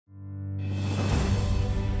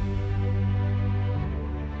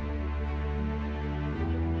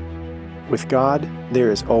With God, there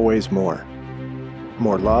is always more.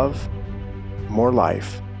 More love, more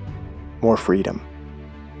life, more freedom.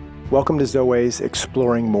 Welcome to Zoe's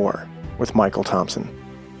Exploring More with Michael Thompson.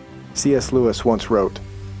 C.S. Lewis once wrote,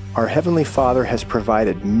 "Our Heavenly Father has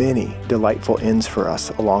provided many delightful ends for us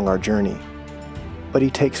along our journey, but He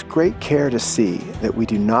takes great care to see that we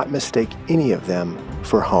do not mistake any of them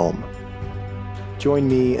for home." Join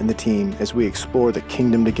me and the team as we explore the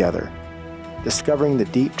kingdom together, discovering the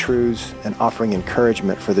deep truths and offering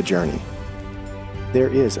encouragement for the journey. There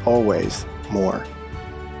is always more.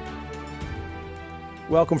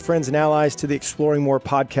 Welcome, friends and allies, to the Exploring More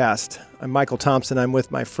podcast. I'm Michael Thompson. I'm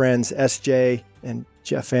with my friends SJ and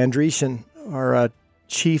Jeff Andrechyn, our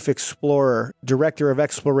chief explorer, director of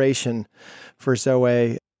exploration for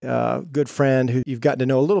Zoe, good friend who you've gotten to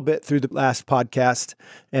know a little bit through the last podcast.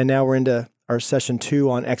 And now we're into our session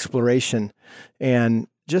 2 on exploration. And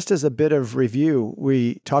just as a bit of review,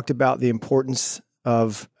 we talked about the importance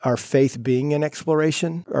of our faith being an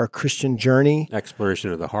exploration, our Christian journey.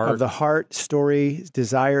 Exploration of the heart. Of the heart, story,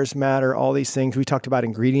 desires matter, all these things. We talked about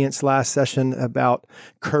ingredients last session, about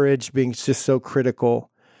courage being just so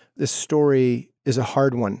critical. This story is a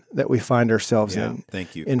hard one that we find ourselves in.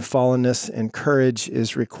 Thank you. In fallenness, and courage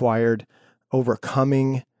is required,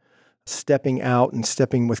 overcoming, stepping out and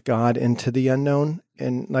stepping with God into the unknown.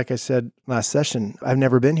 And like I said last session, I've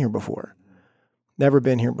never been here before. Never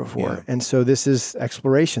been here before. Yeah. And so this is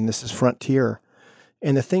exploration. This is frontier.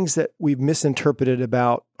 And the things that we've misinterpreted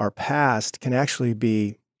about our past can actually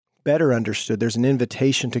be better understood. There's an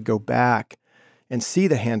invitation to go back and see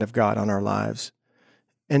the hand of God on our lives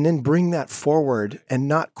and then bring that forward, and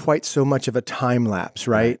not quite so much of a time lapse,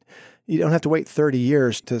 right? You don't have to wait 30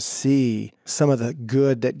 years to see some of the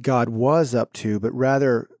good that God was up to, but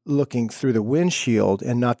rather looking through the windshield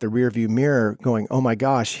and not the rearview mirror going, oh my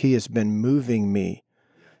gosh, He has been moving me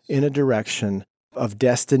in a direction of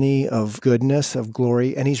destiny, of goodness, of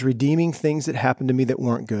glory, and He's redeeming things that happened to me that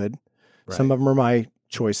weren't good. Right. Some of them are my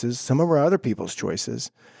choices. Some of them are other people's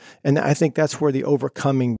choices. And I think that's where the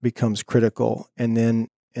overcoming becomes critical. And then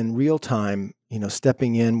in real time,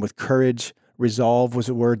 stepping in with courage. Resolve was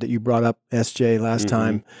a word that you brought up, SJ, last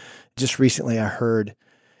time. Just recently I heard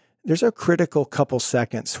there's a critical couple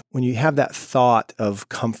seconds when you have that thought of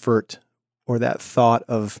comfort or that thought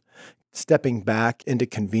of stepping back into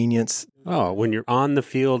convenience. Oh, when you're on the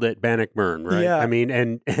field at Bannockburn, right? Yeah. I mean,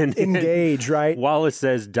 and engage, right? Wallace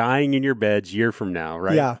says, dying in your beds year from now,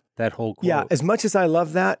 right? Yeah. That whole quote. Yeah. As much as I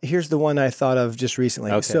love that, here's the one I thought of just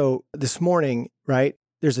recently. Okay. So this morning, right,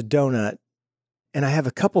 there's a donut. And I have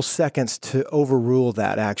a couple seconds to overrule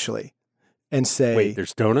that, actually, and say... Wait,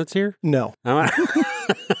 there's donuts here? No.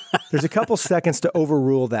 There's a couple seconds to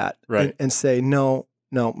overrule that, right, and say, no,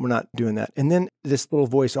 we're not doing that. And then this little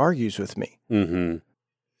voice argues with me. Mm-hmm.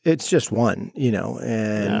 It's just one,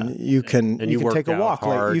 and you can take a walk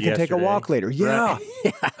later. You can take a walk later. Yeah.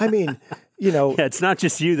 Right. I mean, Yeah, it's not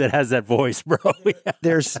just you that has that voice, bro. Yeah.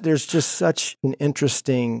 There's just such an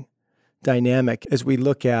interesting dynamic as we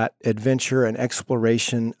look at adventure and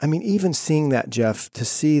exploration. I mean, even seeing that, Jeff, to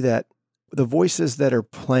see that the voices that are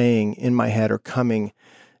playing in my head are coming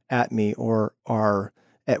at me or are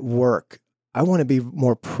at work, I want to be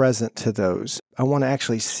more present to those. I want to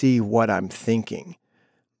actually see what I'm thinking.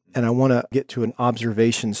 And I want to get to an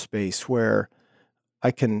observation space where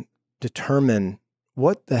I can determine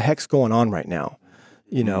what the heck's going on right now.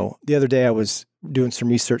 The other day I was doing some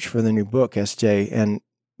research for the new book, SJ, and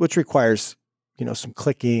which requires, some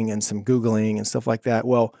clicking and some Googling and stuff like that.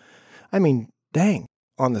 Well, I mean, dang,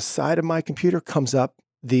 on the side of my computer comes up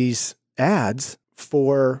these ads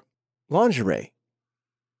for lingerie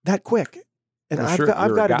that quick. And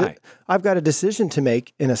I've got a decision to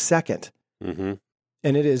make in a second. Mm-hmm.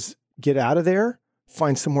 And it is get out of there,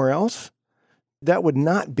 find somewhere else. That would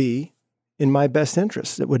not be in my best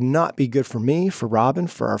interest. It would not be good for me, for Robin,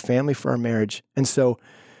 for our family, for our marriage. And so,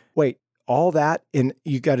 wait, all that, and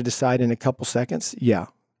you got to decide in a couple seconds? Yeah.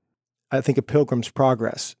 I think of Pilgrim's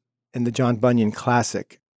Progress and the John Bunyan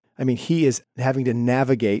classic. I mean, he is having to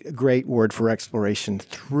navigate, a great word for exploration,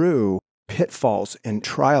 through pitfalls and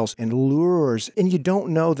trials and lures. And you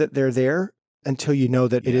don't know that they're there until you know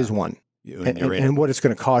that it is one. And what it's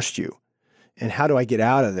going to cost you. And how do I get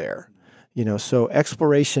out of there? So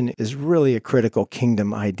exploration is really a critical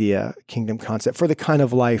kingdom idea, kingdom concept for the kind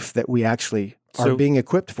of life that we actually are being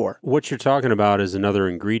equipped for. What you're talking about is another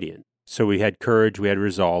ingredient. So we had courage, we had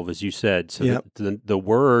resolve, as you said. So the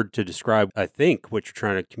word to describe, I think, what you're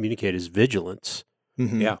trying to communicate is vigilance.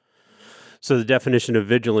 Mm-hmm. Yeah. So the definition of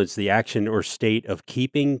vigilance, the action or state of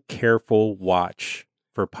keeping careful watch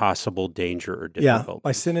for possible danger or Yeah, difficulty.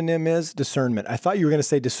 my synonym is discernment. I thought you were going to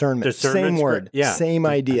say discernment. Same Discernment's word, yeah. same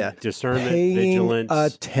idea. Discernment, Paying vigilance.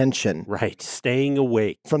 attention. Right, staying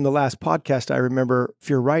awake. From the last podcast, I remember, if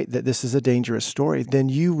you're right that this is a dangerous story, then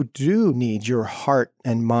you do need your heart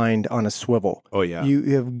and mind on a swivel. Oh, yeah. You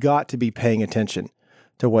have got to be paying attention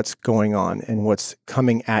to what's going on and what's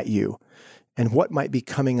coming at you and what might be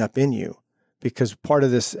coming up in you. Because part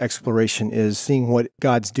of this exploration is seeing what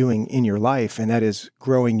God's doing in your life, and that is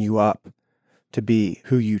growing you up to be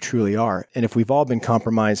who you truly are. And if we've all been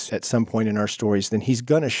compromised at some point in our stories, then He's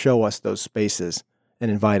going to show us those spaces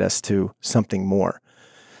and invite us to something more.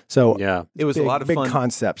 So yeah, it was a lot of big fun.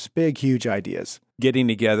 Concepts, big, huge ideas. Getting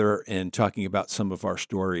together and talking about some of our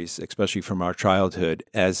stories, especially from our childhood,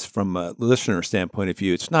 as from a listener standpoint of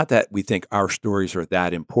view, it's not that we think our stories are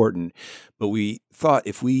that important, but we thought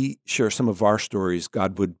if we share some of our stories,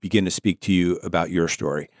 God would begin to speak to you about your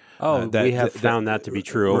story. Oh, we have found that to be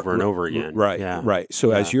true over and over again. Right, yeah. right.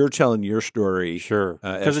 So as you're telling your story, sure,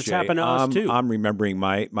 because it's happened to us too. I'm remembering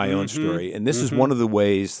my own story, and this is one of the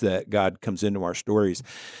ways that God comes into our stories.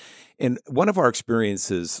 And one of our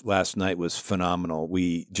experiences last night was phenomenal.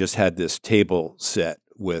 We just had this table set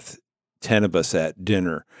with 10 of us at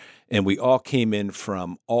dinner, and we all came in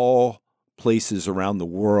from all places around the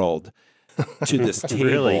world to this table,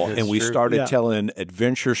 Really? and we started telling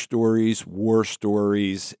adventure stories, war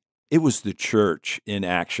stories. It was the church in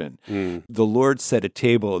action. The Lord set a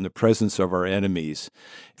table in the presence of our enemies.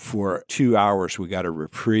 For 2 hours, we got a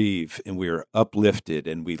reprieve, and we were uplifted,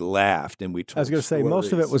 and we laughed, and we told I was going to say, stories.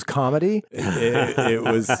 most of it was comedy. It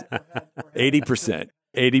was 80%.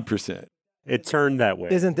 80%. It turned that way.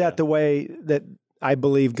 Isn't that the way that I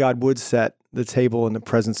believe God would set the table in the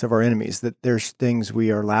presence of our enemies, that there's things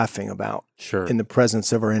we are laughing about in the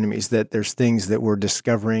presence of our enemies, that there's things that we're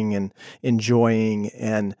discovering and enjoying.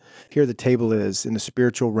 And here the table is in the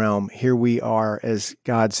spiritual realm. Here we are as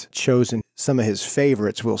God's chosen, some of His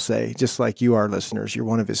favorites, we'll say, just like you are, listeners. You're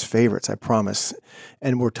one of His favorites, I promise.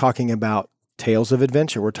 And we're talking about tales of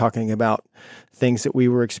adventure. We're talking about things that we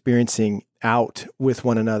were experiencing out with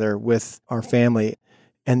one another, with our family.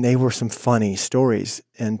 And they were some funny stories,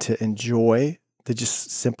 and to enjoy, to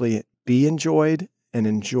just simply be enjoyed and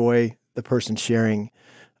enjoy the person sharing.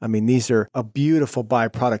 I mean, these are a beautiful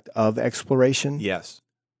byproduct of exploration. Yes.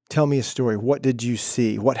 Tell me a story. What did you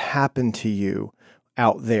see? What happened to you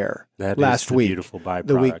out there last week, beautiful byproduct.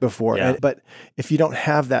 the week before? Yeah. But if you don't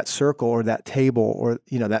have that circle or that table or,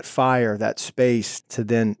 that fire, that space to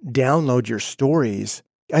then download your stories,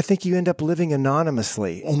 I think you end up living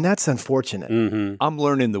anonymously, and that's unfortunate. I'm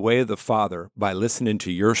learning the way of the Father by listening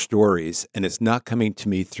to your stories, and it's not coming to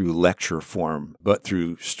me through lecture form, but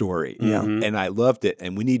through story. And I loved it,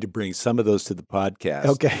 and we need to bring some of those to the podcast.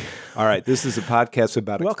 Okay. All right, this is a podcast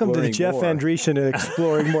about Welcome to the Jeff more. Andrechyn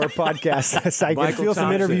Exploring More podcast. I can feel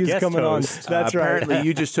some interviews coming host. on. That's right. Apparently,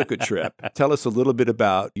 you just took a trip. Tell us a little bit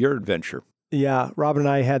about your adventure. Yeah, Robin and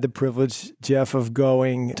I had the privilege, Jeff, of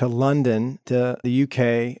going to London, to the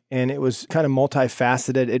UK, and it was kind of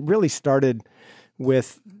multifaceted. It really started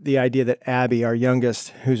with the idea that Abby, our youngest,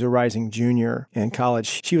 who's a rising junior in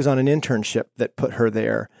college, she was on an internship that put her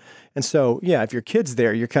there. And so, if your kid's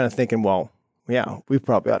there, you're kind of thinking, well, yeah, we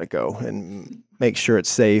probably ought to go and make sure it's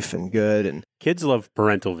safe and good. And kids love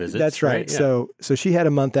parental visits. That's right. Yeah. So she had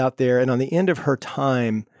a month out there, and on the end of her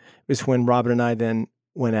time was when Robin and I then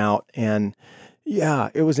went out, and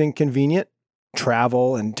it was inconvenient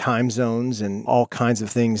travel and time zones and all kinds of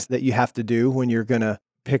things that you have to do when you're going to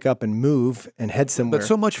pick up and move and head somewhere. But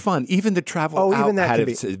so much fun. Even the travel out that had could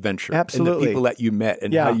its adventure. Absolutely. And the people that you met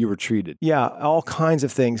and how you were treated. Yeah, all kinds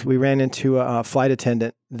of things. We ran into a flight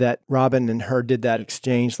attendant that Robin and her did that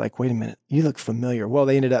exchange, like, wait a minute, you look familiar. Well,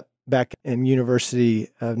 they ended up back in University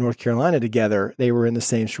of North Carolina together. They were in the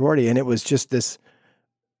same sorority, and it was just this,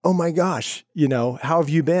 oh my gosh, how have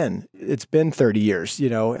you been? It's been 30 years,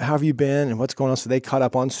 how have you been and what's going on? So they caught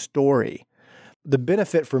up on story. The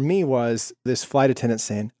benefit for me was this flight attendant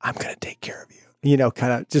saying, I'm going to take care of you,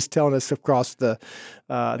 kind of just telling us across the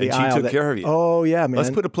aisle. And she took care of you. Oh, yeah, man. Let's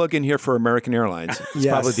put a plug in here for American Airlines. It's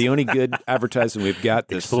probably the only good advertising we've got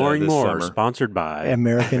this Exploring More, summer. Sponsored by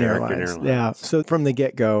American Airlines. Yeah. So from the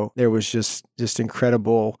get-go, there was just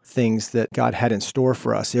incredible things that God had in store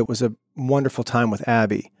for us. It was a wonderful time with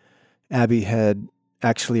Abby. Abby had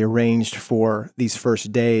actually arranged for these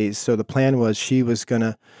first days. So the plan was she was going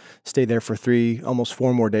to stay there for 3, almost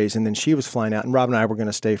 4 more days, and then she was flying out, and Rob and I were going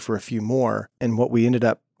to stay for a few more. And what we ended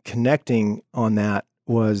up connecting on that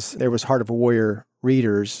was there was Heart of a Warrior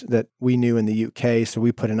readers that we knew in the UK, so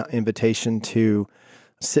we put an invitation to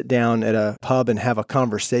sit down at a pub and have a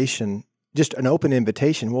conversation, just an open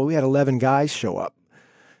invitation. Well, we had 11 guys show up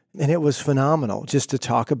And it was phenomenal just to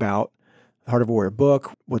talk about the Heart of a Warrior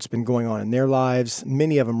book, what's been going on in their lives.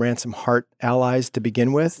 Many of them Ransomed Heart allies to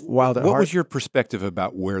begin with. Wild at What Heart. was your perspective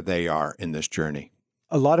about where they are in this journey?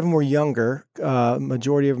 A lot of them were younger.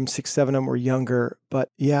 Majority of them, 6, 7 of them were younger. But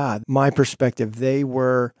yeah, my perspective, they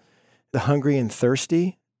were the hungry and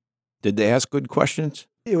thirsty. Did they ask good questions?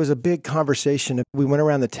 It was a big conversation. We went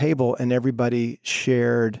around the table and everybody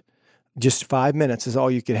shared. Just 5 minutes is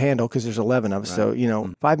all you could handle because there's 11 of us. Right.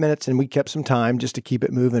 So, 5 minutes, and we kept some time just to keep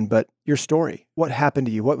it moving. But your story, what happened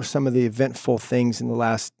to you? What were some of the eventful things in the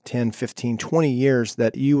last 10, 15, 20 years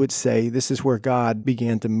that you would say, this is where God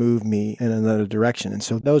began to move me in another direction? And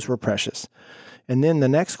so those were precious. And then the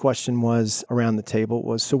next question was around the table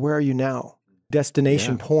was, so where are you now?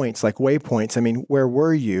 Destination points, like waypoints. I mean, where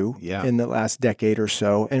were you in the last decade or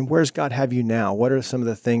so? And where's God have you now? What are some of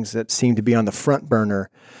the things that seem to be on the front burner?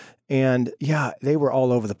 And yeah, they were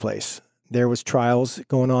all over the place. There was trials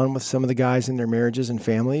going on with some of the guys in their marriages and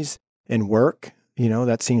families and work.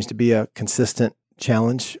 That seems to be a consistent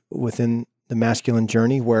challenge within the masculine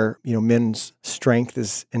journey where, men's strength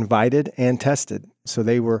is invited and tested. So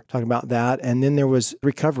they were talking about that. And then there was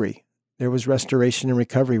recovery. There was restoration and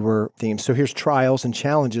recovery were themes. So here's trials and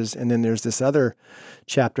challenges. And then there's this other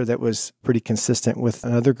chapter that was pretty consistent with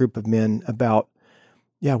another group of men about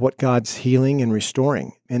what God's healing and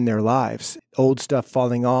restoring in their lives, old stuff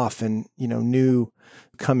falling off and, new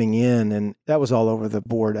coming in. And that was all over the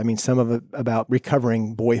board. I mean, some of it about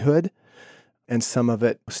recovering boyhood and some of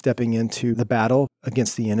it stepping into the battle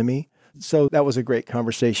against the enemy. So that was a great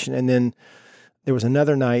conversation. And then there was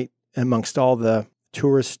another night amongst all the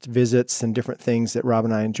tourist visits and different things that Rob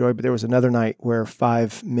and I enjoyed, but there was another night where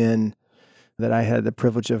 5 men that I had the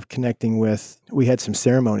privilege of connecting with, we had some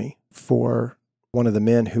ceremony for one of the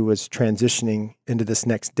men who was transitioning into this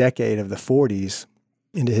next decade of the 40s,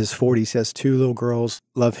 into his 40s, has 2 little girls,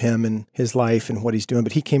 love him and his life and what he's doing.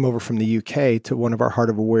 But he came over from the UK to one of our Heart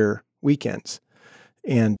of a Warrior weekends.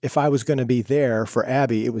 And if I was going to be there for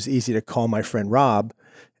Abby, it was easy to call my friend Rob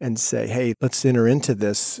and say, hey, let's enter into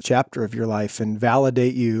this chapter of your life and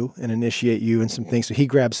validate you and initiate you and some things. So he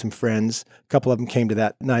grabbed some friends. A couple of them came to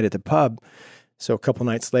that night at the pub. So a couple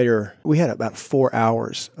nights later, we had about 4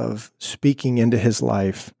 hours of speaking into his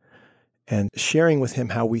life and sharing with him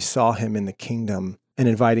how we saw him in the kingdom and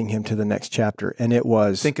inviting him to the next chapter. And it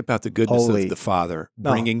was Think about the goodness holy. of the Father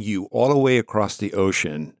bringing you all the way across the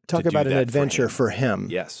ocean. Talk to about do an that adventure for him.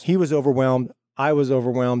 Yes. He was overwhelmed. I was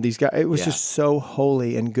overwhelmed. These guys, it was just so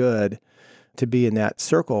holy and good to be in that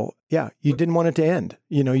circle. Yeah, you didn't want it to end.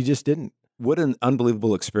 You just didn't. What an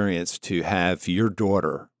unbelievable experience to have your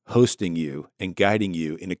daughter hosting you and guiding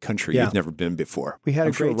you in a country you've never been before. We had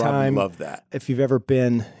a great time. Love that. If you've ever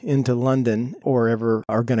been into London or ever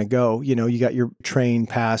are going to go, you got your train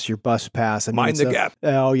pass, your bus pass. I mean, Mind the gap.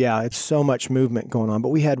 Oh yeah, it's so much movement going on. But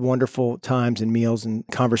we had wonderful times and meals and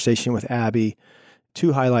conversation with Abby.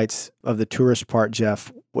 2 highlights of the tourist part,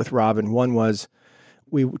 Jeff, with Robin. One was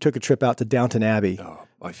we took a trip out to Downton Abbey.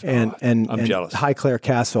 And I'm jealous. Highclere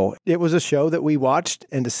Castle. It was a show that we watched,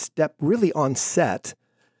 and to step really on set,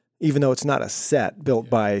 even though it's not a set built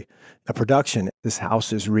by a production, this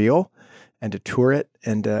house is real, and to tour it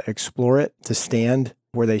and explore it, to stand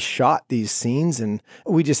where they shot these scenes. And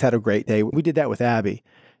we just had a great day. We did that with Abby.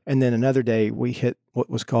 And then another day we hit what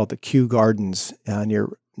was called the Kew Gardens near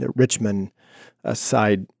the Richmond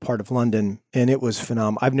side part of London. And it was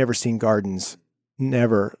phenomenal. I've never seen gardens.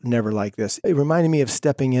 Never like this. It reminded me of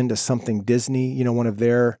stepping into something Disney, one of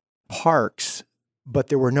their parks, but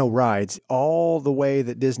there were no rides. All the way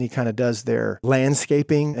that Disney kind of does their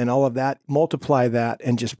landscaping and all of that, multiply that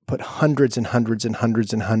and just put hundreds and hundreds and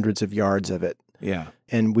hundreds and hundreds of yards of it. Yeah.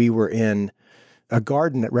 And we were in a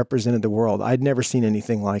garden that represented the world. I'd never seen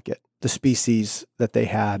anything like it. The species that they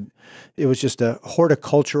had. It was just a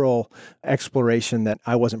horticultural exploration that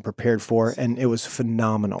I wasn't prepared for, and it was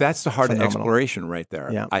phenomenal. That's the heart of exploration right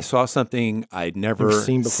there. Yeah. I saw something I'd never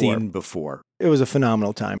seen before. It was a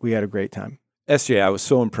phenomenal time. We had a great time. SJ, I was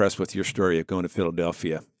so impressed with your story of going to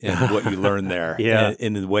Philadelphia and what you learned there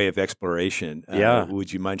in the way of exploration.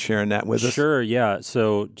 Would you mind sharing that with us? Sure, yeah.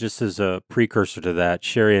 So just as a precursor to that,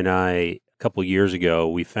 Sherry and I, a couple years ago,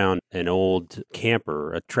 we found an old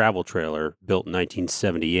camper, a travel trailer built in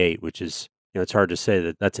 1978, which is, it's hard to say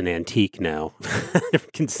that that's an antique now,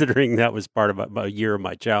 considering that was part of a year of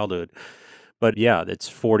my childhood. But yeah, it's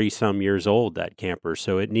 40 some years old, that camper.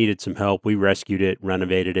 So it needed some help. We rescued it,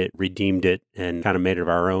 renovated it, redeemed it, and kind of made it of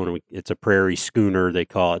our own. It's a prairie schooner, they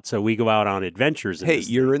call it. So we go out on adventures. Hey,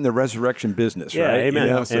 you're in the resurrection business, yeah, right? Amen.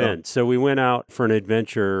 You know, Amen. So we went out for an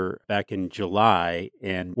adventure back in July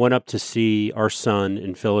and went up to see our son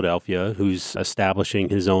in Philadelphia, who's establishing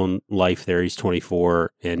his own life there. He's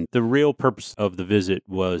 24. And the real purpose of the visit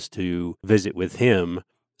was to visit with him,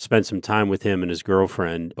 spend some time with him and his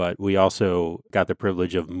girlfriend, but we also got the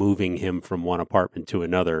privilege of moving him from one apartment to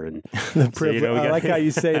another. And the privilege. I like how you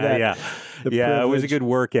say that. Yeah, it was a good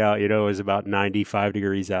workout. It was about 95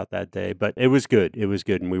 degrees out that day, but it was good. It was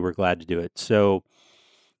good, and we were glad to do it. So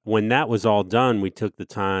when that was all done, we took the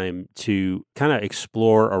time to kind of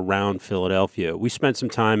explore around Philadelphia. We spent some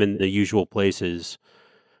time in the usual places,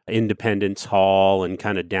 Independence Hall and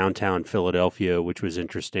kind of downtown Philadelphia, which was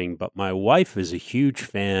interesting. But my wife is a huge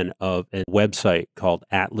fan of a website called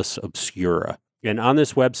Atlas Obscura. And on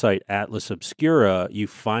this website, Atlas Obscura, you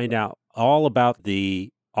find out all about the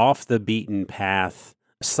off the beaten path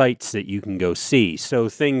sites that you can go see. So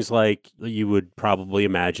things like you would probably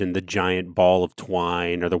imagine the giant ball of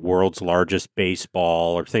twine or the world's largest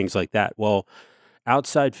baseball or things like that. Well,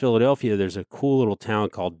 outside Philadelphia, there's a cool little town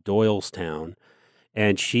called Doylestown.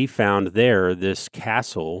 And she found there this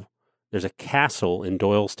castle. There's a castle in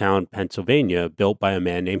Doylestown, Pennsylvania, built by a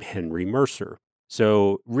man named Henry Mercer.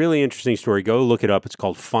 So really interesting story. Go look it up. It's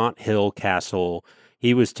called Font Hill Castle.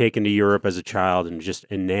 He was taken to Europe as a child and just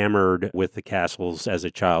enamored with the castles as a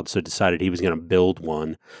child, so decided he was going to build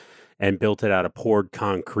one and built it out of poured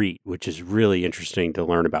concrete, which is really interesting to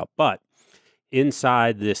learn about. But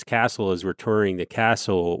inside this castle, as we're touring the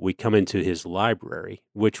castle, we come into his library,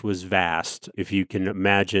 which was vast. If you can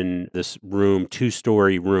imagine this room,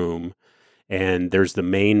 two-story room, and there's the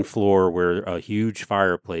main floor where a huge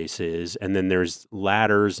fireplace is, and then there's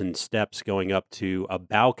ladders and steps going up to a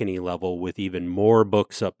balcony level with even more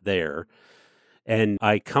books up there. And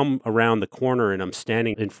I come around the corner and I'm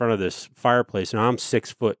standing in front of this fireplace, and I'm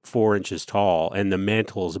 6'4" tall, and the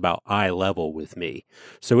mantle is about eye level with me.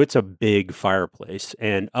 So it's a big fireplace.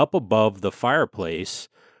 And up above the fireplace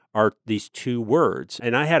are these two words.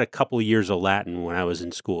 And I had a couple of years of Latin when I was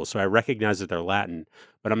in school, so I recognize that they're Latin,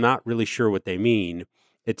 but I'm not really sure what they mean.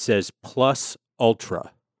 It says plus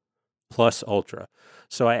ultra. Plus ultra.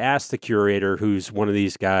 So I asked the curator, who's one of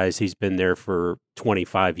these guys, he's been there for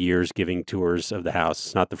 25 years giving tours of the house.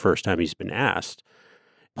 It's not the first time he's been asked.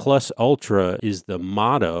 Plus ultra is the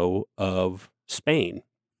motto of Spain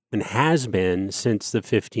and has been since the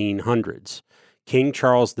 1500s. King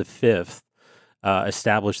Charles V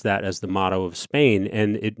established that as the motto of Spain,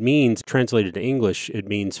 and it means, translated to English, it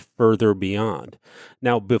means further beyond.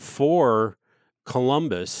 Now, before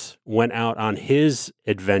Columbus went out on his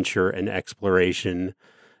adventure and exploration,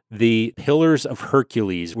 the Pillars of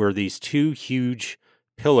Hercules were these two huge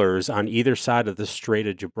pillars on either side of the Strait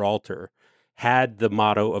of Gibraltar, had the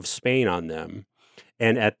motto of Spain on them.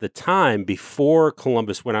 And at the time, before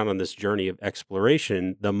Columbus went out on this journey of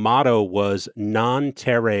exploration, the motto was non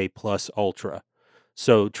terre plus ultra.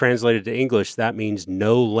 So translated to English, that means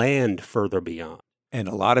no land further beyond. And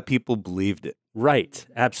a lot of people believed it. Right,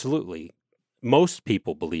 absolutely. Most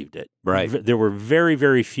people believed it. Right. There were very,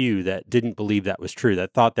 very few that didn't believe that was true,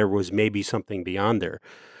 that thought there was maybe something beyond there.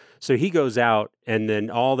 So he goes out, and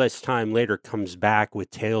then all this time later comes back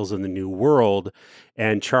with Tales of the New World,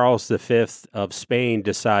 and Charles V of Spain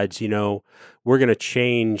decides, we're going to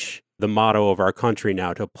change the motto of our country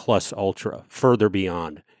now to plus ultra, further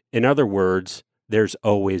beyond. In other words, there's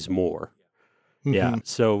always more. Mm-hmm. Yeah,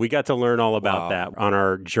 so we got to learn all about that on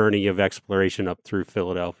our journey of exploration up through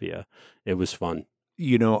Philadelphia. It was fun.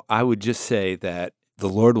 I would just say that the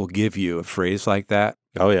Lord will give you a phrase like that.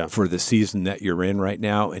 Oh, yeah. For the season that you're in right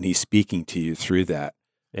now, and he's speaking to you through that.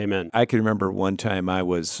 Amen. I can remember one time I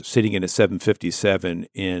was sitting in a 757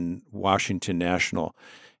 in Washington National,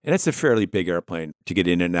 and it's a fairly big airplane to get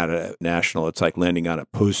in and out of National. It's like landing on a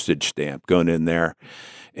postage stamp going in there.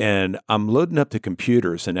 And I'm loading up the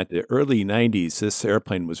computers, and at the early 90s, this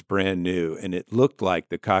airplane was brand new, and it looked like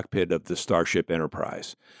the cockpit of the Starship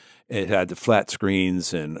Enterprise. It had the flat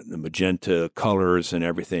screens and the magenta colors and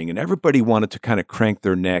everything, and everybody wanted to kind of crank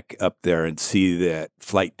their neck up there and see that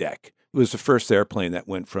flight deck. It was the first airplane that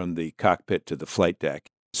went from the cockpit to the flight deck.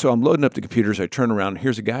 So I'm loading up the computers. I turn around.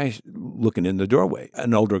 Here's a guy looking in the doorway,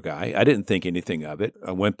 an older guy. I didn't think anything of it.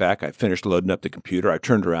 I went back. I finished loading up the computer. I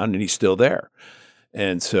turned around, and he's still there.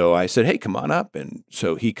 And so I said, hey, come on up. And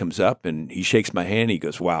so he comes up, and he shakes my hand. He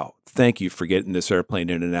goes, wow, thank you for getting this airplane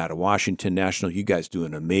in and out of Washington National. You guys do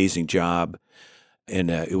an amazing job. And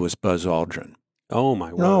it was Buzz Aldrin. Oh,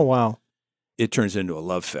 my word. Oh, wow. it turns into a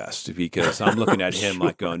love fest because I'm looking at him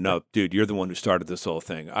like going, no, dude, you're the one who started this whole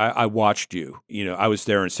thing. I watched you. You know, I was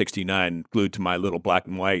there in 69, glued to my little black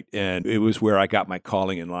and white, and it was where I got my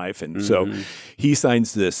calling in life. And so he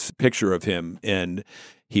signs this picture of him, and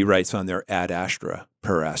he writes on there, ad astra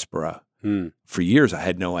per aspera. For years, I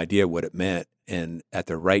had no idea what it meant. And at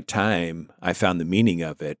the right time, I found the meaning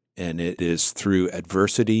of it, and it is through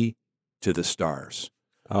adversity to the stars.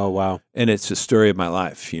 Oh, wow. And it's the story of my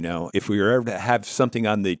life, you know. If we were ever to have something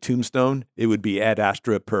on the tombstone, it would be ad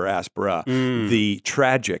astra per aspera, the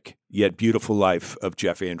tragic yet beautiful life of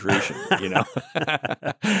Jeff Andrechyn, you know.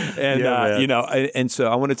 And, you know, and so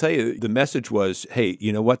I want to tell you, the message was, hey,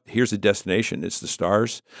 you know what? Here's the destination. It's the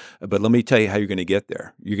stars. But let me tell you how you're going to get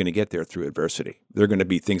there. You're going to get there through adversity. There are going to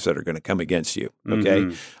be things that are going to come against you,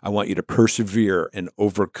 okay? I want you to persevere and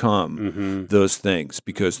overcome those things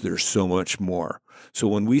because there's so much more. So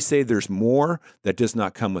when we say there's more, that does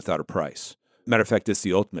not come without a price. Matter of fact, it's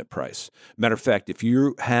the ultimate price. Matter of fact, if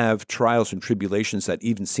you have trials and tribulations that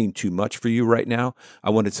even seem too much for you right now,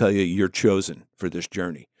 I want to tell you, you're chosen for this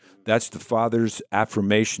journey. That's the Father's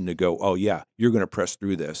affirmation to go, oh yeah, you're going to press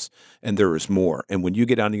through this, and there is more. And when you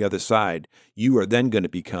get on the other side, you are then going to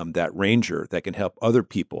become that ranger that can help other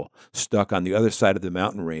people stuck on the other side of the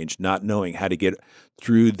mountain range, not knowing how to get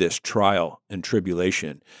through this trial and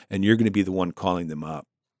tribulation. And you're going to be the one calling them up.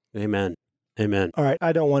 Amen. Amen. All right.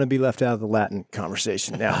 I don't want to be left out of the Latin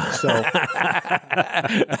conversation now. So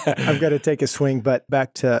I've got to take a swing, but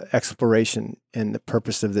back to exploration and the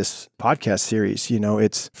purpose of this podcast series. You know,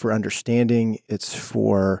 it's for understanding, it's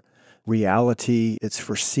for reality, it's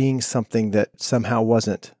for seeing something that somehow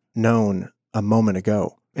wasn't known a moment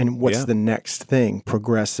ago. And what's the next thing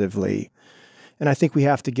progressively? And I think we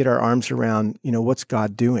have to get our arms around, you know, what's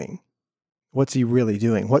God doing? What's he really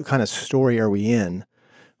doing? What kind of story are we in?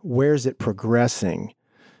 Where's it progressing?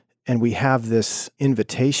 And we have this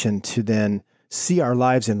invitation to then see our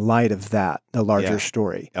lives in light of that, the larger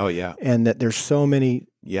story. Oh, yeah. And that there's so many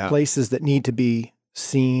places that need to be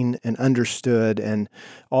seen and understood and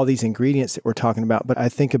all these ingredients that we're talking about. But I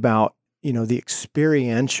think about, you know, the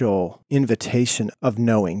experiential invitation of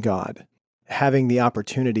knowing God, having the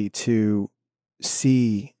opportunity to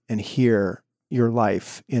see and hear your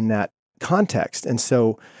life in that context. And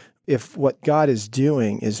so if what God is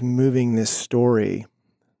doing is moving this story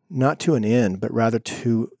not to an end, but rather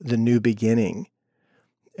to the new beginning,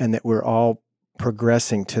 and that we're all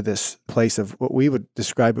progressing to this place of what we would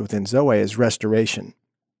describe within Zoe as restoration,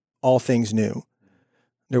 all things new.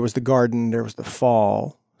 There was the garden, there was the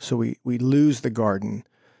fall, so we lose the garden.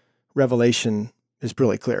 Revelation is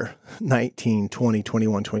really clear, 19, 20,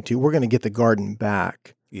 21, 22. We're going to get the garden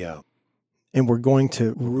back. Yeah. And we're going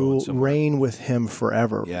to reign with him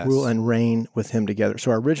forever, rule and reign with him together.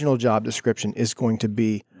 So our original job description is going to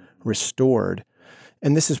be restored.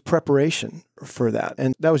 And this is preparation for that.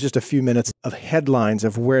 And that was just a few minutes of headlines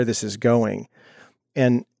of where this is going.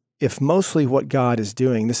 And if mostly what God is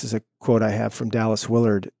doing, this is a quote I have from Dallas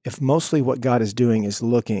Willard, if mostly what God is doing is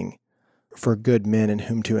looking for good men in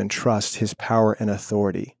whom to entrust his power and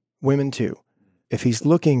authority, women too, if he's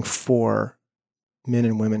looking for men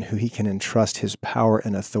and women who he can entrust his power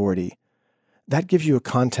and authority, that gives you a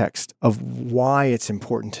context of why it's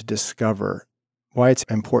important to discover, why it's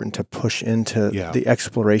important to push into the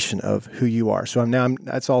exploration of who you are. So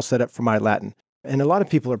that's all set up for my Latin. And a lot of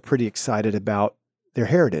people are pretty excited about their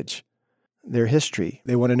heritage, their history.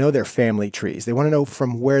 They want to know their family trees. They want to know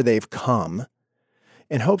from where they've come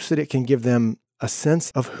in hopes that it can give them a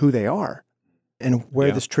sense of who they are and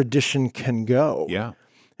where this tradition can go. Yeah.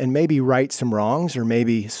 And maybe right some wrongs or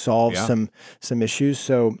maybe solve some issues.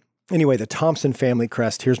 So anyway, the Thompson family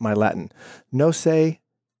crest, here's my Latin. Nose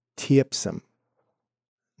teipsum,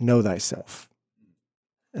 know thyself.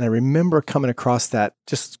 And I remember coming across that,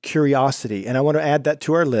 just curiosity. And I want to add that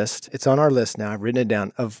to our list. It's on our list now. I've written it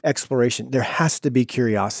down, of exploration. There has to be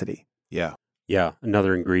curiosity. Yeah. Yeah,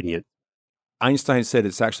 another ingredient. Einstein said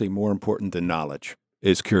it's actually more important than knowledge,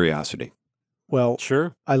 is curiosity. Well,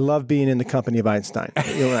 sure. I love being in the company of Einstein.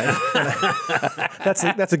 You're right.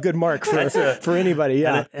 That's a good mark for anybody.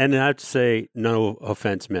 Yeah. And I have to say, no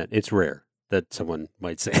offense meant. It's rare that someone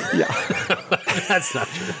might say. Yeah. That's not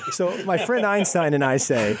true. So my friend Einstein and I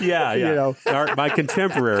say, you know, my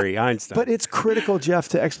contemporary Einstein. But it's critical, Jeff,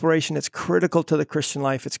 to exploration. It's critical to the Christian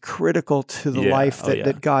life. It's critical to the life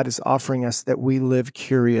that God is offering us, that we live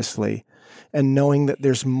curiously and knowing that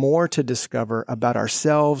there's more to discover about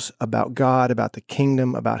ourselves, about God, about the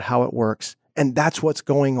kingdom, about how it works. And that's what's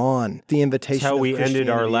going on. The invitation. That's how we ended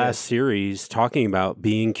our last is. series talking about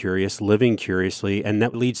being curious, living curiously, and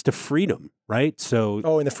that leads to freedom, right? So,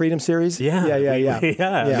 in the Freedom series? Yeah. Yeah.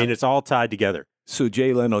 I mean, it's all tied together. So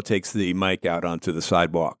Jay Leno takes the mic out onto the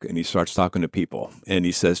sidewalk and he starts talking to people. And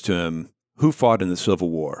he says to him, who fought in the Civil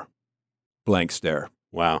War? Blank stare.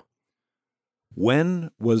 Wow.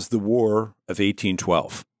 When was the War of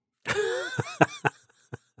 1812?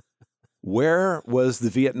 Where was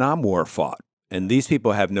the Vietnam War fought? And these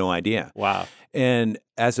people have no idea. Wow. And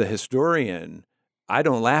as a historian, I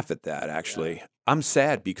don't laugh at that, actually. Yeah. I'm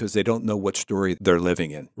sad because they don't know what story they're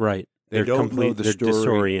living in. Right. They don't know the story.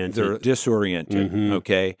 Disoriented. They're disoriented,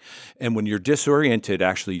 okay? And when you're disoriented,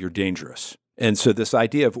 actually, you're dangerous. And so this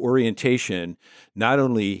idea of orientation not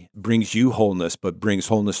only brings you wholeness, but brings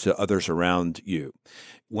wholeness to others around you.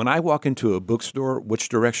 When I walk into a bookstore, which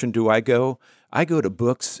direction do I go? I go to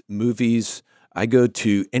books, movies. I go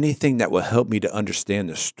to anything that will help me to understand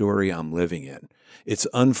the story I'm living in. It's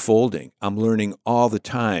unfolding. I'm learning all the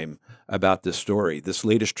time about this story. This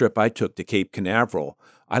latest trip I took to Cape Canaveral,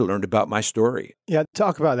 I learned about my story. Yeah,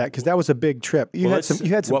 talk about that because that was a big trip. You had some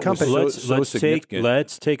company.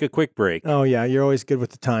 Let's take a quick break. Oh yeah, you're always good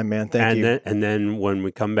with the time, man. Thank you. And then when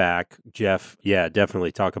we come back, Jeff,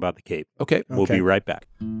 definitely talk about the Cape. Okay. We'll be right back.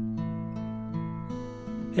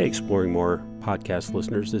 Hey, Exploring More podcast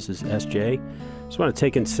listeners, this is SJ. Just want to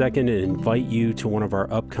take a second and invite you to one of our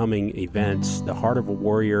upcoming events. The Heart of a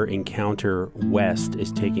Warrior Encounter West is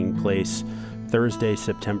taking place Thursday,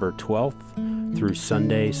 September 12th through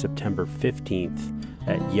Sunday, September 15th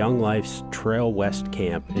at Young Life's Trail West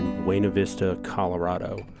Camp in Buena Vista,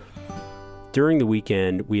 Colorado. During the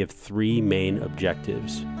weekend, we have 3 main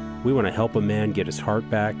objectives. We want to help a man get his heart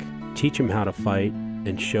back, teach him how to fight,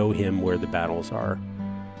 and show him where the battles are.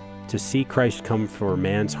 To see Christ come for a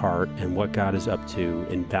man's heart and what God is up to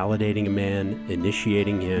in validating a man,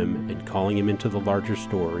 initiating him, and calling him into the larger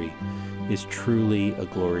story is truly a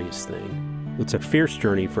glorious thing. It's a fierce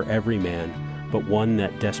journey for every man, but one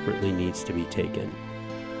that desperately needs to be taken.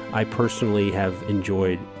 I personally have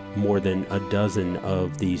enjoyed more than a dozen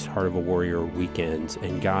of these Heart of a Warrior weekends,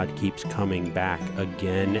 and God keeps coming back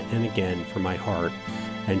again and again for my heart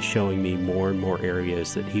and showing me more and more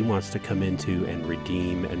areas that he wants to come into and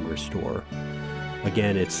redeem and restore.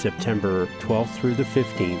 Again, it's September 12th through the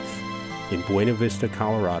 15th in Buena Vista,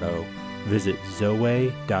 Colorado. Visit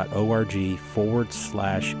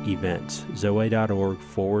zoe.org/events,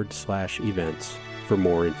 zoe.org/events for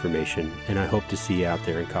more information, and I hope to see you out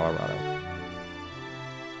there in Colorado.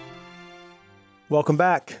 Welcome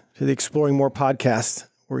back to the Exploring More podcast.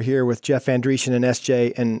 We're here with Jeff Andrechyn and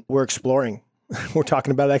SJ, and we're exploring. We're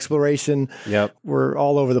talking about exploration. Yep. We're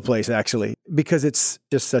all over the place, actually, because it's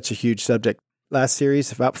just such a huge subject. Last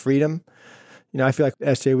series about freedom. I feel like,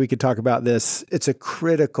 SJ, we could talk about this. It's a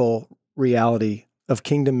critical reality of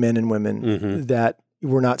kingdom men and women that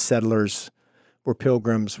we're not settlers. We're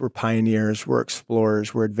pilgrims. We're pioneers. We're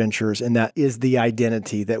explorers. We're adventurers. And that is the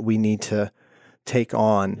identity that we need to take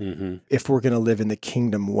on if we're going to live in the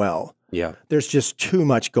kingdom well. Yeah. There's just too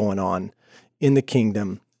much going on in the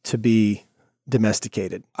kingdom to be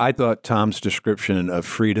domesticated. I thought Tom's description of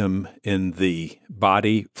freedom in the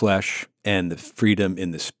body, flesh, and the freedom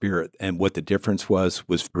in the spirit and what the difference was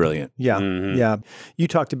brilliant. Yeah, yeah. You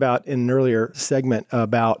talked about in an earlier segment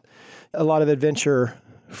about a lot of adventure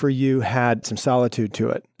for you had some solitude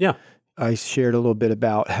to it. Yeah. I shared a little bit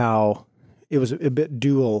about how it was a bit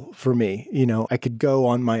dual for me. I could go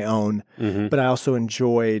on my own, but I also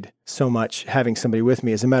enjoyed so much having somebody with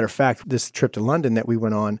me. As a matter of fact, this trip to London that we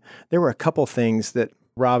went on, there were a couple things that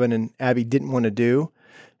Robin and Abby didn't want to do,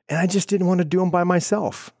 and I just didn't want to do them by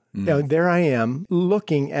myself. There I am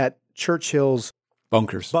looking at Churchill's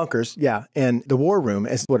bunkers, yeah, and the war room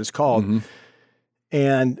is what it's called.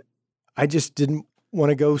 And I just didn't want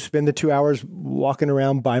to go spend the 2 hours walking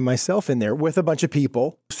around by myself in there with a bunch of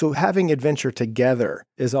people. So having adventure together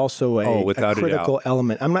is also a critical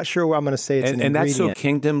element. I'm not sure what I'm going to say it's an ingredient. And that's so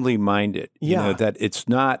kingdomly minded, that it's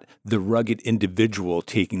not the rugged individual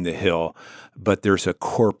taking the hill, but there's a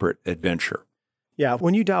corporate adventure. Yeah,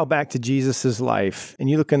 when you dial back to Jesus's life and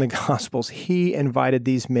you look in the Gospels, he invited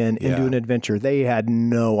these men into an adventure. They had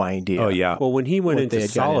no idea. Oh, yeah. Well, when he went into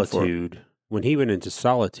solitude,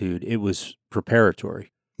 it was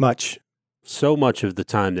preparatory. So much of the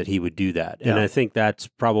time that he would do that. And I think that's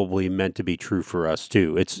probably meant to be true for us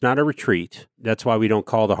too. It's not a retreat. That's why we don't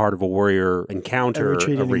call the Heart of a Warrior Encounter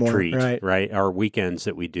a retreat, right? Our weekends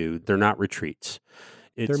that we do, they're not retreats.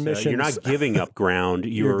 It's, you're not giving up ground.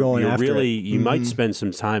 You're really, you might spend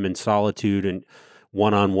some time in solitude and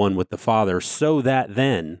one-on-one with the Father so that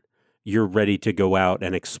then you're ready to go out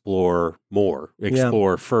and explore more,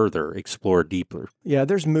 explore further, explore deeper. Yeah,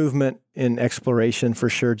 there's movement in exploration for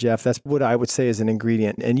sure, Jeff. That's what I would say is an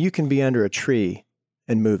ingredient. And you can be under a tree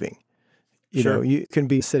and moving. You know, you can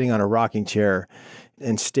be sitting on a rocking chair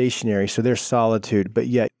and stationary, so there's solitude, but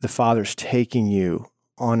yet the Father's taking you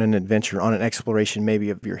on an adventure, on an exploration, maybe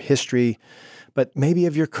of your history, but maybe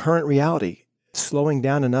of your current reality, slowing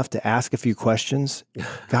down enough to ask a few questions.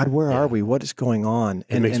 God, where are we? What is going on?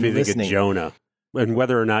 It makes me think of Jonah. And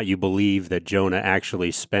whether or not you believe that Jonah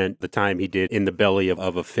actually spent the time he did in the belly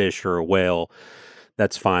of a fish or a whale,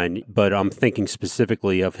 that's fine. But I'm thinking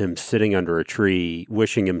specifically of him sitting under a tree,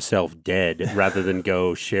 wishing himself dead rather than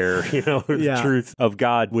go share, the truth of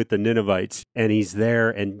God with the Ninevites. And he's there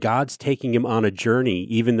and God's taking him on a journey,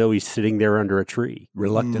 even though he's sitting there under a tree.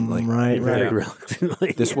 Reluctantly. Very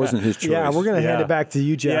reluctantly. This wasn't his choice. Yeah, we're going to hand it back to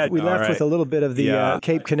you, Jeff. We left with a little bit of the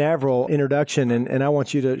Cape Canaveral introduction, and I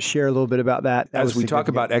want you to share a little bit about that. As we talk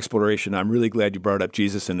about exploration, I'm really glad you brought up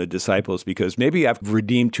Jesus and the disciples, because maybe I've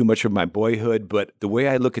redeemed too much of my boyhood, but the way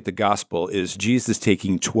I look at the gospel is Jesus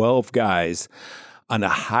taking 12 guys on a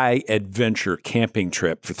high adventure camping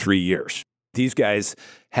trip for 3 years. These guys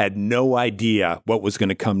had no idea what was going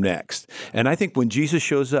to come next. And I think when Jesus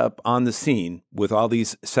shows up on the scene with all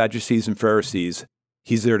these Sadducees and Pharisees,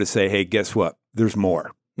 he's there to say, hey, guess what? There's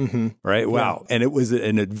more. Mm-hmm. Right? Wow. And it was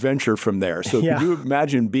an adventure from there. So can you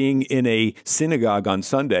imagine being in a synagogue on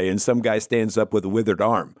Sunday and some guy stands up with a withered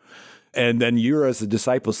arm? And then you as a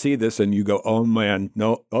disciple see this and you go, oh man,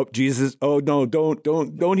 no, oh Jesus, oh no,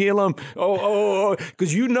 don't heal him. Oh,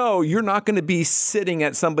 because you're not going to be sitting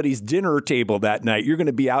at somebody's dinner table that night. You're going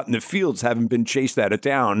to be out in the fields having been chased out of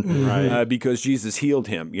town because Jesus healed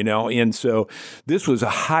him, And so this was a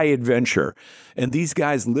high adventure. And these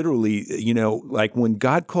guys literally, like when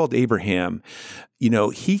God called Abraham,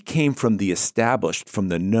 he came from the established, from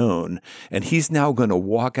the known, and he's now going to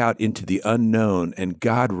walk out into the unknown, and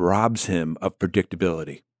God robs him of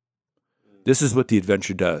predictability. This is what the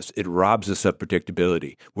adventure does. It robs us of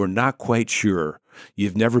predictability. We're not quite sure.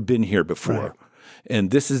 You've never been here before. Right.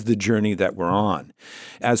 And this is the journey that we're on.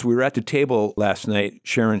 As we were at the table last night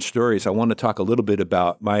sharing stories, I want to talk a little bit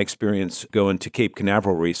about my experience going to Cape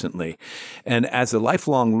Canaveral recently. And as a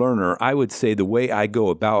lifelong learner, I would say the way I go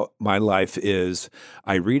about my life is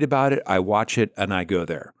I read about it, I watch it, and I go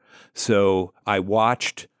there. So I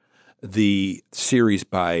watched the series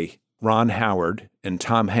by Ron Howard and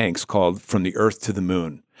Tom Hanks called From the Earth to the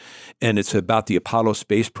Moon. And it's about the Apollo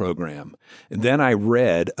space program. And then I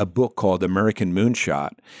read a book called American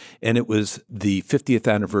Moonshot, and it was the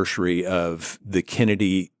 50th anniversary of the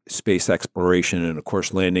Kennedy space exploration and, of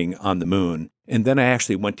course, landing on the moon. And then I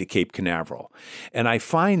actually went to Cape Canaveral. And I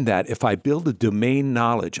find that if I build a domain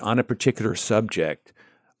knowledge on a particular subject,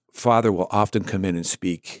 Father will often come in and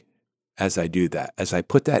speak as I do that. As I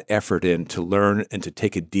put that effort in to learn and to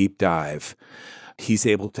take a deep dive, he's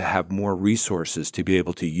able to have more resources to be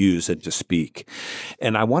able to use and to speak.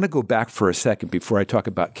 And I want to go back for a second before I talk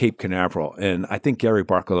about Cape Canaveral. And I think Gary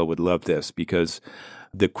Barkalow would love this because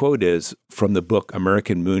the quote is from the book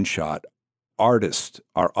American Moonshot, artists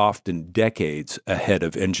are often decades ahead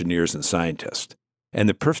of engineers and scientists. And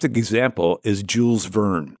the perfect example is Jules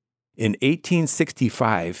Verne. In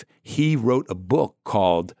 1865, he wrote a book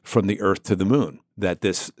called From the Earth to the Moon that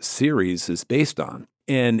this series is based on.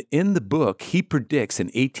 And in the book, he predicts in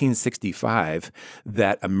 1865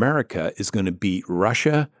 that America is going to beat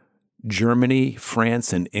Russia, Germany,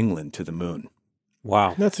 France, and England to the moon.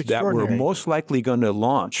 Wow. That's extraordinary. That we're most likely going to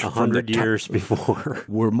launch 100 years before.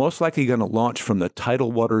 We're most likely going to launch from the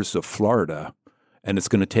tidal waters of Florida, and it's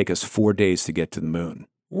going to take us 4 days to get to the moon.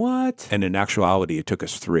 What? And in actuality, it took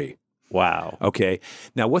us 3. Wow. Okay.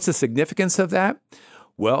 Now, what's the significance of that?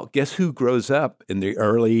 Well, guess who grows up in the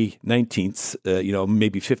early 19th,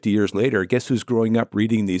 maybe 50 years later? Guess who's growing up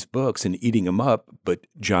reading these books and eating them up? But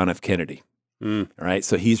John F. Kennedy. All right,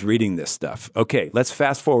 so he's reading this stuff. Okay, let's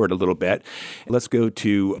fast forward a little bit. Let's go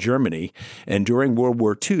to Germany. And during World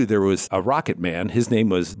War II, there was a rocket man. His name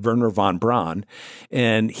was Wernher von Braun.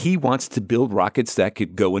 And he wants to build rockets that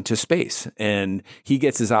could go into space. And he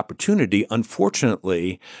gets his opportunity,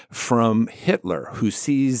 unfortunately, from Hitler, who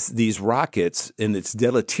sees these rockets and its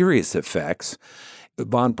deleterious effects.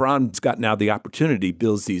 Von Braun's got now the opportunity,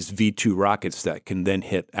 builds these V-2 rockets that can then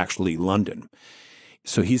hit actually London.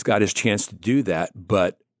 So he's got his chance to do that,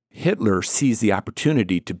 but Hitler sees the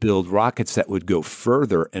opportunity to build rockets that would go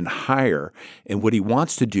further and higher. And what he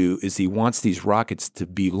wants to do is he wants these rockets to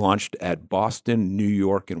be launched at Boston, New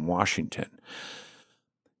York, and Washington.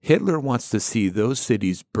 Hitler wants to see those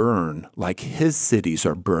cities burn like his cities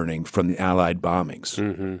are burning from the Allied bombings.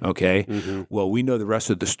 Okay? Well, we know the rest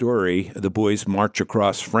of the story. The boys march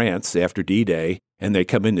across France after D-Day, and they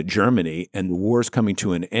come into Germany, and the war's coming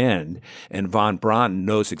to an end, and von Braun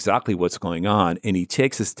knows exactly what's going on, and he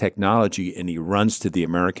takes his technology and he runs to the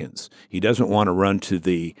Americans. He doesn't want to run to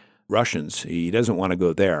the Russians. He doesn't want to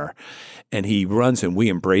go there. And he runs and we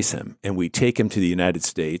embrace him and we take him to the United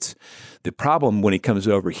States. The problem when he comes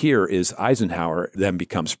over here is Eisenhower then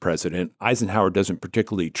becomes president. Eisenhower doesn't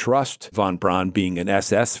particularly trust von Braun being an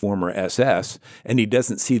SS, former SS, and he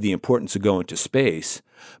doesn't see the importance of going to space.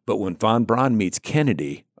 But when von Braun meets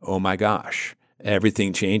Kennedy, oh my gosh,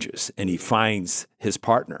 everything changes and he finds his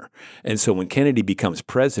partner. And so when Kennedy becomes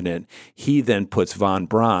president, he then puts von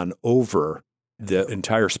Braun over the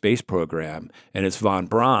entire space program, and it's von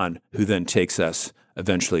Braun who then takes us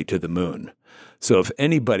eventually to the moon. So if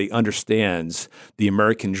anybody understands the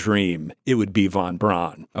American dream, it would be von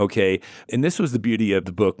Braun, okay? And this was the beauty of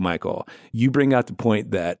the book, Michael. You bring out the point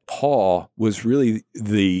that Paul was really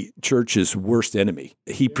the church's worst enemy.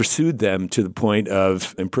 He pursued them to the point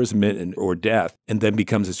of imprisonment or death, and then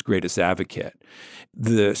becomes its greatest advocate.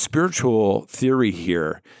 The spiritual theory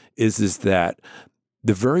here is that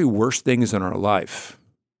the very worst things in our life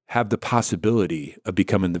have the possibility of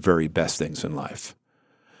becoming the very best things in life.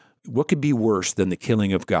 What could be worse than the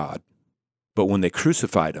killing of God? But when they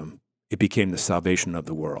crucified him, it became the salvation of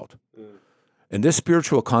the world. And this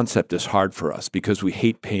spiritual concept is hard for us because we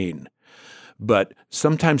hate pain. But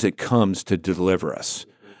sometimes it comes to deliver us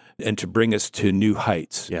and to bring us to new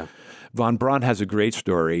heights. Yeah. Von Braun has a great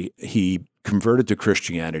story. He converted to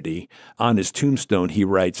Christianity. On his tombstone, he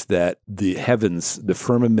writes that the heavens, the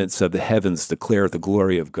firmaments of the heavens declare the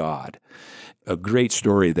glory of God. A great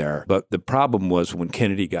story there. But the problem was when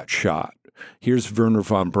Kennedy got shot. Here's Wernher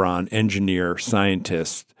von Braun, engineer,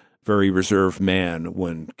 scientist, very reserved man.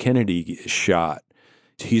 When Kennedy is shot,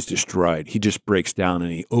 he's destroyed. He just breaks down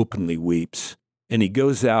and he openly weeps. And he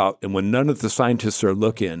goes out, and when none of the scientists are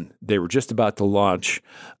looking, they were just about to launch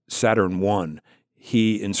Saturn I.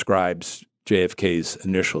 He inscribes JFK's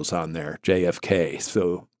initials on there, JFK.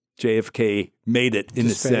 So JFK made it in a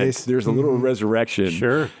sense. There's a little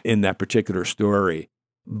resurrection in that particular story.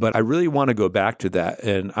 But I really want to go back to that.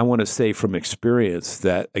 And I want to say from experience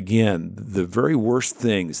that, again, the very worst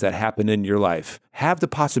things that happen in your life have the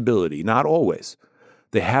possibility, not always,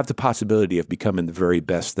 they have the possibility of becoming the very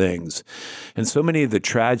best things. And so many of the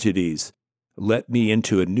tragedies let me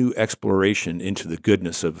into a new exploration into the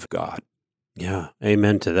goodness of God. Yeah,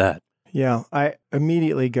 amen to that. Yeah, I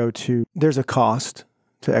immediately go to, there's a cost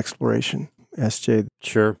to exploration, SJ.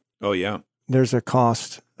 Sure. Oh, yeah. There's a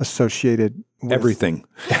cost associated with everything.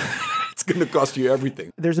 It's going to cost you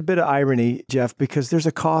everything. There's a bit of irony, Jeff, because there's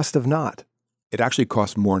a cost of not. It actually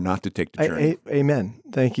costs more not to take the journey. Amen.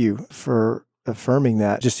 Thank you for affirming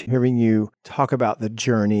that. Just hearing you talk about the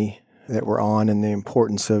journey that we're on and the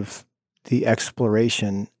importance of the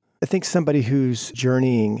exploration. I think somebody who's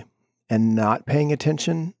journeying and not paying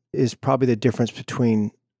attention is probably the difference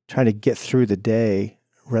between trying to get through the day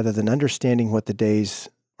rather than understanding what the days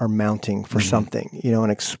are mounting for something. You know, an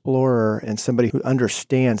explorer and somebody who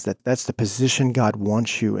understands that that's the position God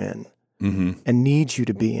wants you in and needs you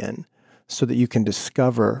to be in so that you can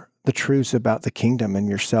discover the truths about the kingdom and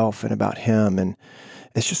yourself and about him. And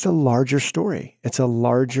it's just a larger story. It's a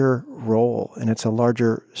larger role and it's a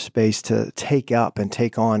larger space to take up and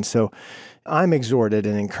take on. So I'm exhorted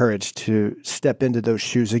and encouraged to step into those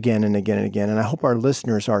shoes again and again and again. And I hope our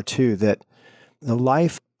listeners are too, that the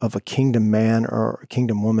life of a kingdom man or a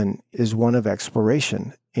kingdom woman is one of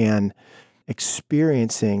exploration and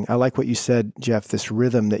experiencing. I like what you said, Jeff, this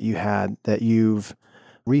rhythm that you had, that you've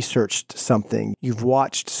researched something, you've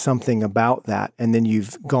watched something about that, and then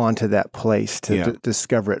you've gone to that place to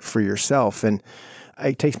discover it for yourself. And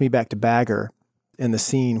it takes me back to Bagger in the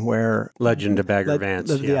scene where Legend of Bagger Vance.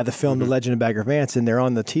 The film, The Legend of Bagger Vance, and they're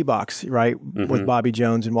on the tee box, right, with Bobby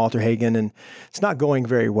Jones and Walter Hagen, and it's not going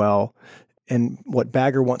very well. And what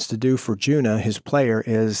Bagger wants to do for Juna, his player,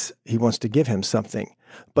 is he wants to give him something.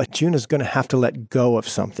 But Juna's going to have to let go of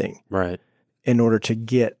something in order to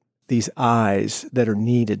get these eyes that are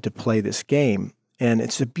needed to play this game. And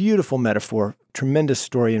it's a beautiful metaphor, tremendous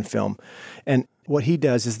story in film. And what he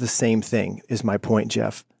does is the same thing, is my point,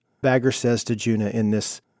 Jeff. Bagger says to Juna in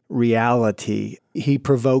this reality, he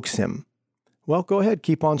provokes him. Well, go ahead,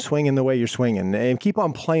 keep on swinging the way you're swinging and keep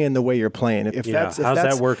on playing the way you're playing. How's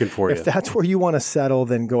that working for you? If that's where you want to settle,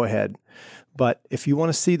 then go ahead. But if you want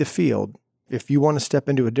to see the field, if you want to step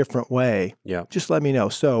into a different way, just let me know.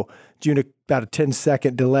 So Juna, about a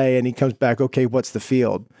 10-second delay, and he comes back, okay, what's the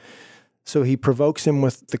field? So he provokes him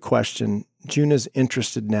with the question. Junah's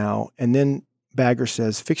interested now. And then Bagger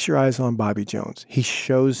says, fix your eyes on Bobby Jones. He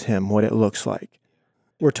shows him what it looks like.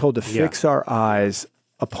 We're told to fix our eyes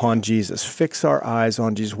upon Jesus. Fix our eyes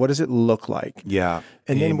on Jesus. What does it look like? Yeah.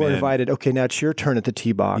 And then we're invited, okay, now it's your turn at the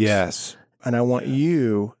tee box. Yes. And I want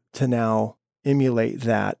you to now emulate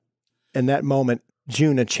that. And that moment,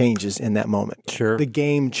 Junah changes in that moment. Sure. The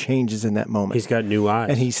game changes in that moment. He's got new eyes.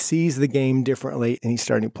 And he sees the game differently, and he's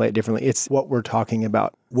starting to play it differently. It's what we're talking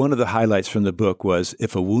about. One of the highlights from the book was,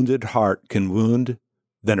 if a wounded heart can wound,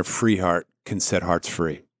 then a free heart can set hearts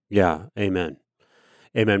free. Yeah, amen.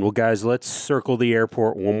 Amen. Well, guys, let's circle the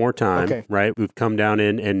airport one more time, Okay. right? We've come down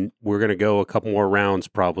in, and we're going to go a couple more rounds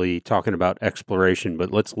probably talking about exploration,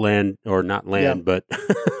 but let's land, or not land, but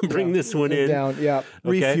bring this one in. Down,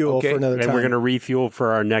 refuel for another time. And we're going to refuel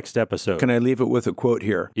for our next episode. Can I leave it with a quote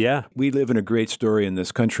here? Yeah. We live in a great story in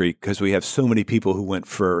this country because we have so many people who went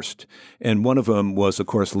first. And one of them was, of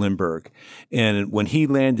course, Lindbergh. And when he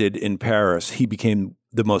landed in Paris, he became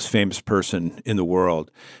the most famous person in the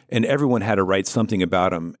world. And everyone had to write something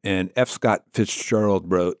about him. And F. Scott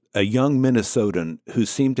Fitzgerald wrote, a young Minnesotan who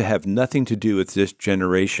seemed to have nothing to do with this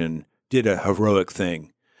generation did a heroic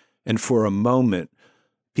thing. And for a moment,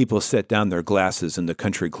 people set down their glasses in the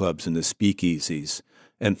country clubs and the speakeasies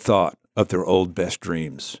and thought of their old best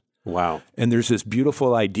dreams. Wow. And there's this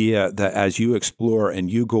beautiful idea that as you explore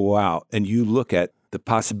and you go out and you look at the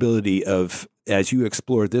possibility of, as you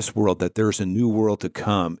explore this world, that there's a new world to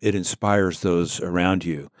come, it inspires those around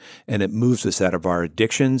you. And it moves us out of our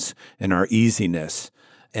addictions and our easiness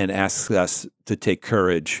and asks us to take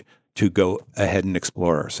courage to go ahead and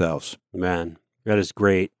explore ourselves. Man, that is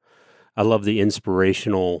great. I love the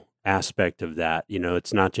inspirational aspect of that. You know,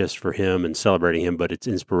 it's not just for him and celebrating him, but it's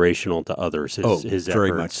inspirational to others. His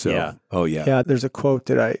very efforts. much so. Yeah. Oh, yeah. Yeah, there's a quote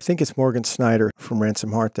that I think it's Morgan Snyder from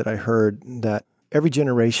Ransom Heart that I heard, that every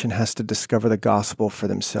generation has to discover the gospel for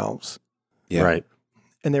themselves. Yeah. Right.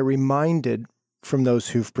 And they're reminded from those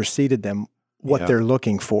who've preceded them what they're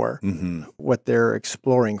looking for, what they're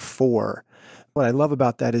exploring for. What I love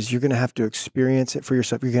about that is you're going to have to experience it for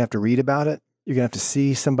yourself. You're going to have to read about it. You're going to have to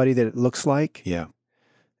see somebody that it looks like. Yeah.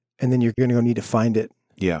 And then you're going to need to find it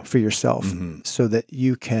Yeah. for yourself so that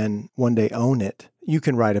you can one day own it. You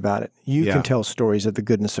can write about it. You can tell stories of the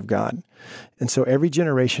goodness of God. And so every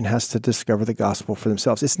generation has to discover the gospel for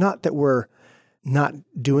themselves. It's not that we're not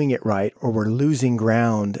doing it right or we're losing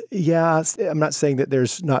ground. Yeah, I'm not saying that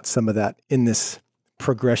there's not some of that in this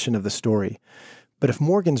progression of the story. But if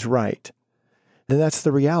Morgan's right, then that's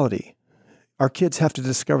the reality. Our kids have to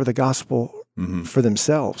discover the gospel for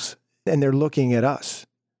themselves, and they're looking at us.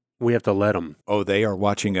 We have to let them. Oh, they are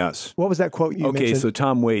watching us. What was that quote you mentioned? Okay, so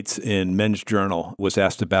Tom Waits in Men's Journal was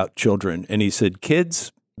asked about children, and he said,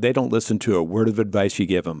 kids, they don't listen to a word of advice you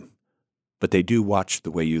give them, but they do watch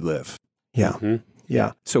the way you live. Yeah.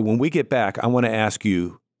 Yeah. So when we get back, I want to ask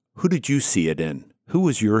you, who did you see it in? Who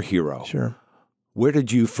was your hero? Sure. Where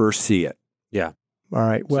did you first see it? Yeah. All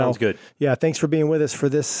right. Well, sounds good. Yeah. Thanks for being with us for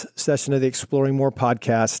this session of the Exploring More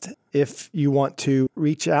podcast. If you want to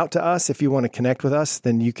reach out to us, if you want to connect with us,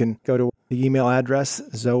 then you can go to the email address,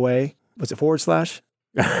 Zoe, was it /?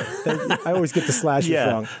 I always get the slashes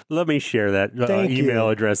wrong. Let me share that email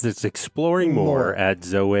address. It's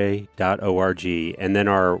exploringmore@zoe.org. And then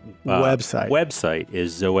our website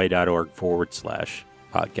is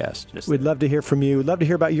zoe.org/podcast. We'd love to hear from you. Love to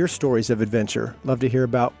hear about your stories of adventure. Love to hear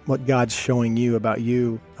about what God's showing you, about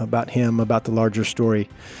him, about the larger story.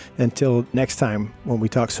 Until next time, when we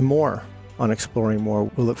talk some more on Exploring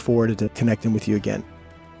More, we'll look forward to connecting with you again.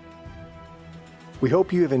 We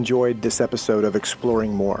hope you have enjoyed this episode of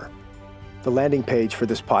Exploring More. The landing page for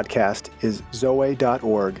this podcast is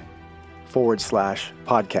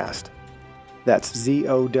zoe.org/podcast. That's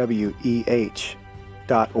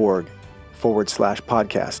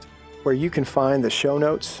ZOWEH.org/podcast, where you can find the show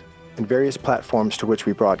notes and various platforms to which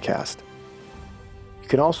we broadcast. You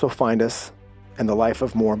can also find us and the Life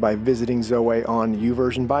of More by visiting Zoe on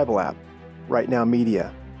YouVersion Bible app, Right Now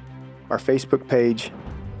Media, our Facebook page,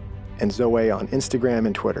 and Zoe on Instagram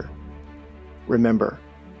and Twitter. Remember,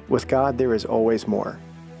 with God there is always more,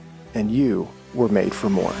 and you were made for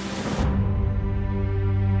more.